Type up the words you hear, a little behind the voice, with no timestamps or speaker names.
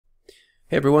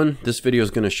Hey everyone, this video is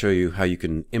going to show you how you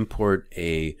can import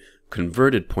a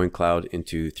converted point cloud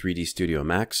into 3D Studio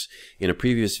Max. In a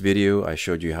previous video, I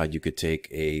showed you how you could take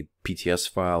a PTS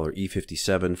file or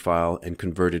E57 file and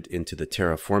convert it into the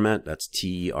Tera format. That's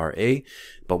T-E-R-A.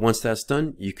 But once that's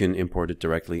done, you can import it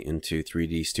directly into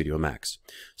 3D Studio Max.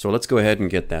 So let's go ahead and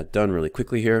get that done really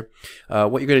quickly here.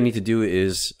 What you're going to need to do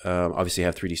is obviously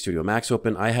have 3D Studio Max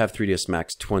open. I have 3ds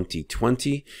Max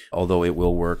 2020, although it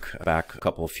will work back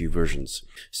a few versions.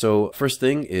 So first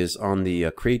thing is on the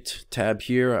Create tab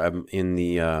here, I'm in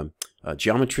the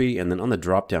Geometry, and then on the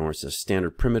drop down where it says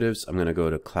Standard Primitives, I'm going to go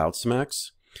to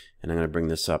Clouds2Max. And I'm going to bring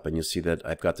this up, and you'll see that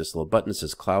I've got this little button that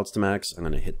says Clouds2Max. I'm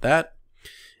going to hit that.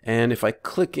 And if I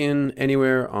click in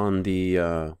anywhere on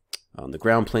the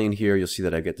ground plane here, you'll see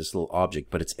that I get this little object,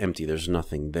 but it's empty. There's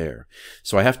nothing there.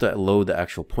 So I have to load the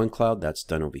actual point cloud. That's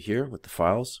done over here with the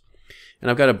files. And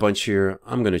I've got a bunch here.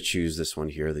 I'm going to choose this one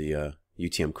here, the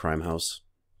UTM Crime House.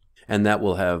 And that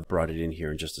will have brought it in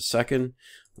here in just a second.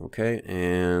 Okay,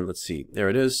 and let's see, there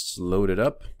it is, it's loaded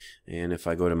up. And if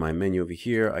I go to my menu over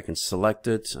here, I can select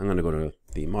it. I'm going to go to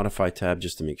the Modify tab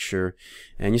just to make sure.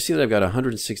 And you see that I've got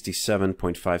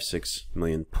 167.56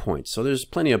 million points. So there's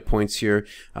plenty of points here.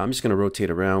 I'm just going to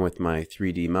rotate around with my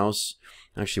 3D mouse.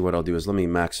 Actually, what I'll do is let me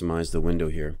maximize the window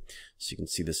here so you can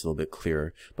see this a little bit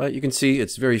clearer. But you can see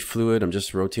it's very fluid. I'm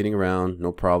just rotating around,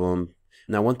 no problem.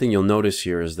 Now, one thing you'll notice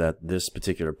here is that this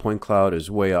particular point cloud is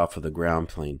way off of the ground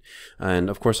plane. And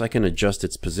of course, I can adjust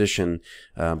its position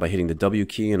by hitting the W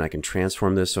key, and I can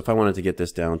transform this. So if I wanted to get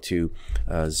this down to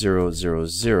 0, 0,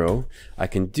 0, I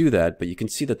can do that. But you can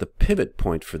see that the pivot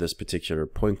point for this particular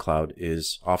point cloud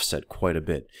is offset quite a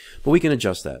bit. But we can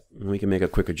adjust that, and we can make a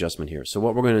quick adjustment here. So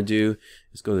what we're going to do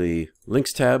is go to the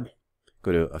Links tab,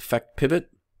 go to Affect Pivot.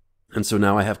 And so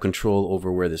now I have control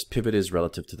over where this pivot is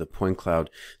relative to the point cloud.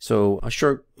 So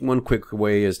one quick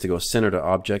way is to go center to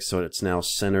object, so it's now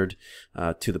centered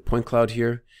to the point cloud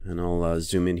here. And I'll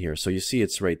zoom in here. So you see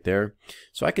it's right there.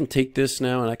 So I can take this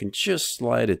now and I can just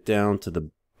slide it down to the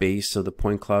base of the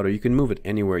point cloud, or you can move it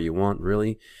anywhere you want,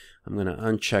 really. I'm going to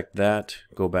uncheck that,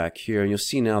 go back here, and you'll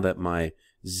see now that my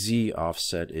Z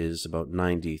offset is about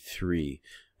 93.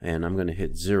 And I'm going to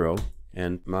hit 0,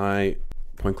 and my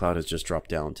point cloud has just dropped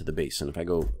down to the base. And if I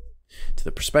go to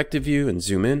the perspective view and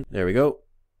zoom in, there we go,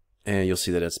 and you'll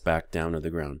see that it's back down to the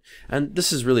ground. And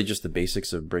this is really just the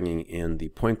basics of bringing in the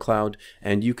point cloud,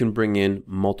 and you can bring in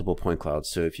multiple point clouds.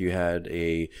 So if you had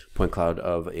a point cloud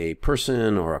of a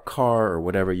person or a car or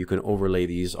whatever, you can overlay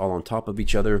these all on top of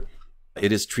each other.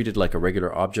 It is treated like a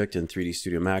regular object in 3D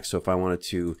Studio Max, so if I wanted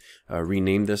to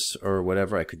rename this or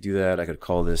whatever, I could do that. I could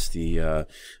call this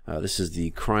this is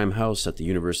the Crime House at the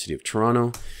University of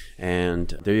Toronto, and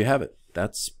there you have it.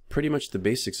 That's pretty much the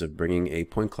basics of bringing a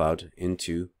point cloud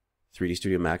into 3D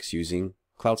Studio Max using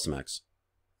Clouds2Max.